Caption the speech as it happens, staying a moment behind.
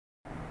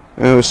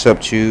Hey, what's up,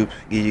 Tube?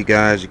 Give you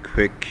guys a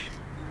quick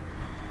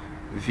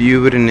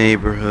view of the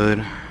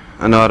neighborhood.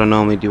 I know I don't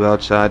normally do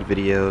outside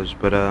videos,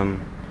 but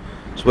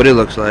it's what it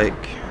looks like.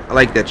 I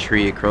like that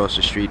tree across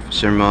the street for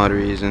some odd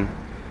reason.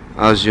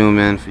 I'll zoom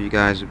in for you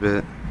guys a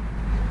bit.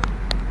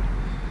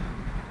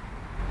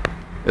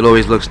 It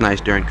always looks nice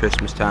during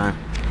Christmas time.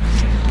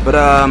 But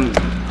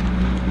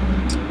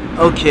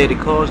okay, the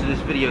cause of this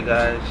video,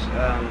 guys.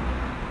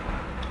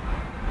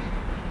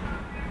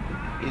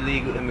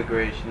 Illegal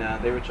immigration. Now,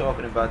 they were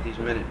talking about these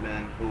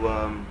Minutemen who,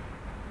 and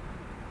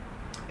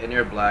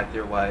they're black,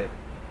 they're white.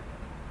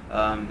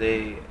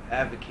 They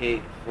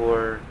advocate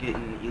for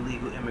getting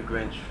illegal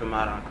immigrants from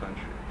out our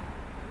country.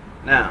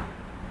 Now,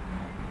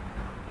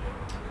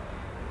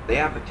 they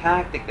have a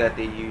tactic that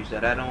they use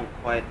that I don't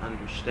quite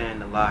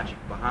understand the logic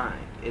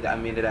behind. It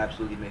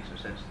absolutely makes no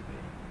sense to me.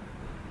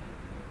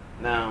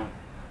 Now,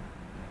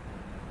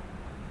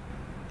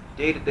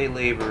 day-to-day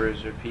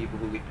laborers are people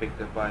who get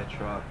picked up by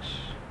trucks,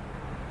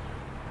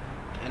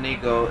 and they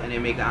go and they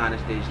make an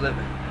honest day's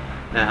living.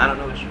 Now, I don't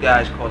know what you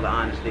guys call the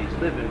honest day's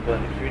living,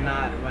 but if you're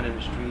not running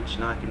the streets,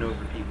 knocking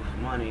over people for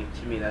money,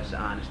 to me that's the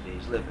honest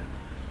day's living,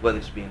 whether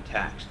it's being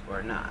taxed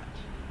or not.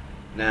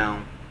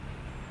 Now,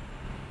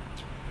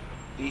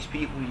 these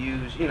people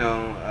use,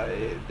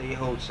 they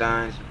hold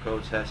signs and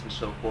protests and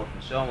so forth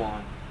and so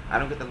on. I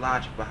don't get the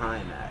logic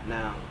behind that.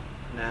 Now,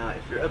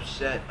 if you're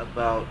upset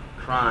about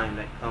crime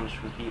that comes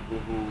from people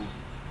who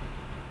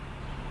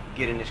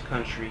get in this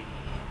country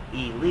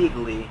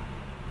illegally,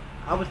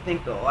 I would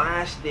think the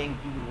last thing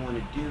you would want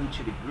to do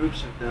to the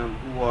groups of them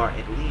who are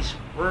at least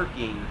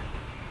working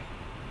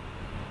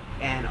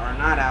and are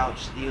not out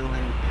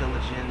stealing,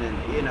 pillaging, and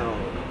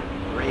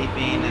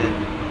raping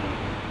and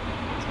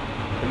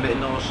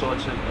committing all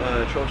sorts of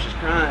atrocious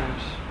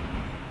crimes,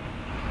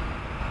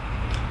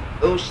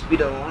 those should be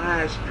the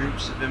last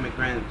groups of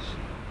immigrants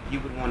you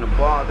would want to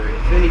bother.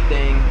 If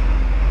anything,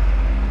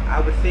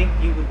 I would think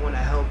you would want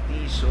to help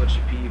these sorts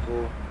of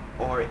people,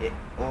 or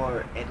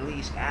at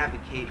least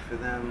advocate for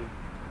them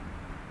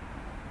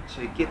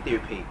to get their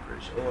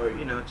papers, or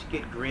to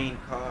get green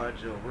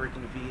cards or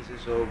working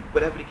visas or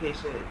whatever the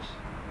case is.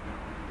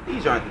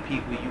 These aren't the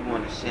people you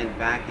want to send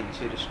back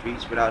into the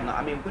streets without.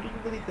 What do you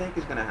really think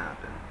is going to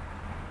happen?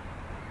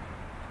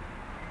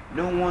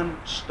 No one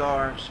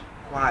starves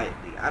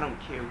quietly. I don't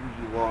care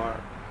who you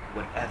are,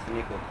 what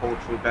ethnic or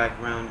cultural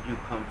background you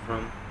come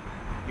from.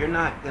 You're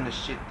not going to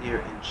sit there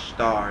and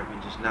starve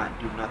and just not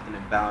do nothing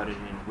about it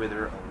and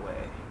wither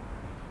away.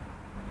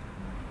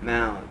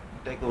 Now,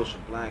 that goes for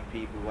black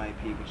people, white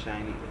people,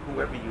 Chinese,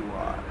 whoever you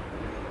are.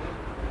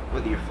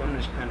 Whether you're from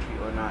this country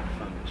or not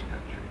from this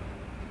country.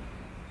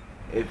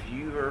 If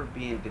you are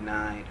being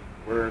denied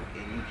work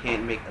and you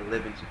can't make a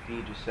living to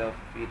feed yourself,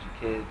 feed your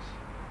kids,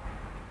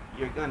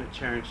 you're going to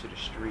turn to the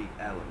street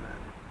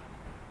element.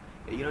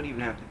 You don't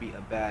even have to be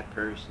a bad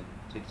person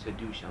to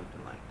do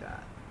something like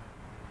that.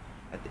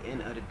 At the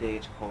end of the day,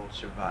 it's called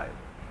survival.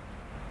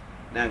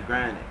 Now,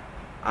 granted,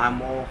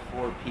 I'm all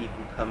for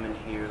people coming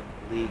here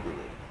legally.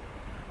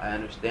 I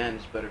understand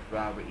it's better for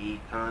our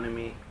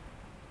economy,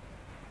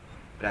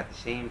 but at the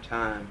same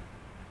time,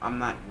 I'm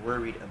not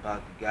worried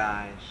about the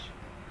guys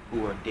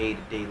who are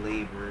day-to-day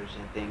laborers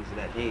and things of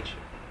that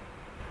nature.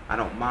 I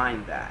don't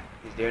mind that,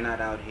 because they're not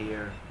out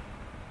here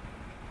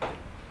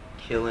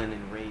killing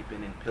and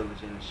raping and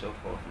pillaging and so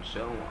forth and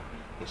so on.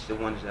 It's the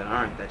ones that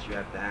aren't that you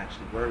have to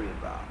actually worry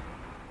about.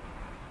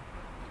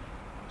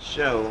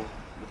 So,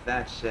 with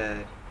that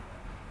said,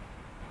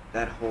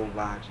 that whole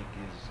logic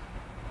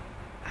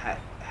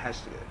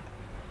has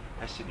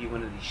to be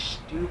one of the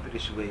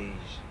stupidest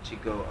ways to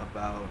go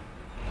about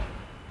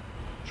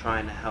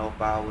trying to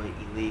help our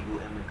illegal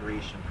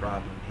immigration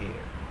problem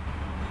here.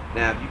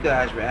 Now, if you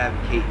guys were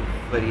advocating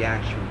for the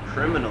actual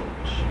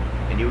criminals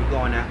and you were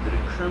going after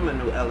the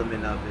criminal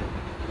element of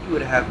it, you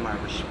would have my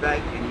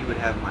respect and you would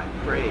have my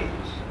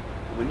praise.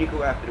 But when you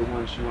go after the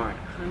ones who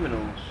aren't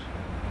criminals,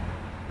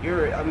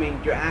 you're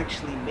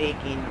actually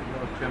making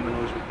more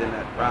criminals within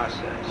that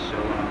process. So,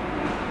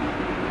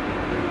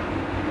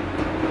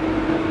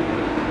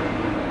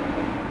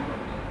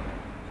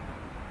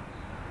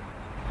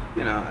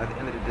 at the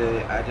end of the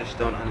day, I just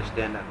don't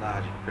understand that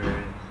logic,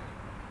 period.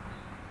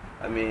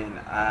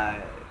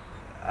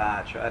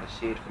 I try to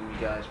see it from you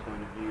guys'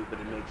 point of view, but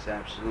it makes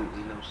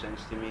absolutely no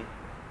sense to me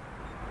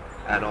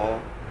at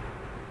all.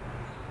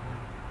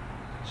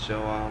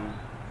 So,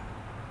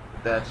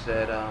 with that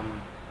said,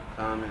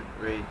 comment,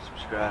 rate,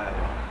 subscribe,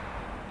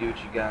 do what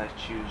you guys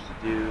choose to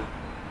do.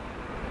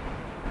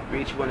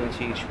 Reach one and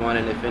teach one,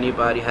 and if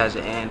anybody has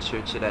an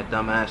answer to that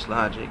dumbass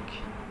logic,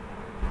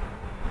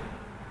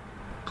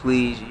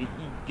 please,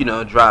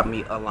 drop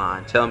me a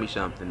line, tell me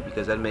something,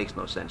 because that makes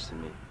no sense to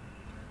me.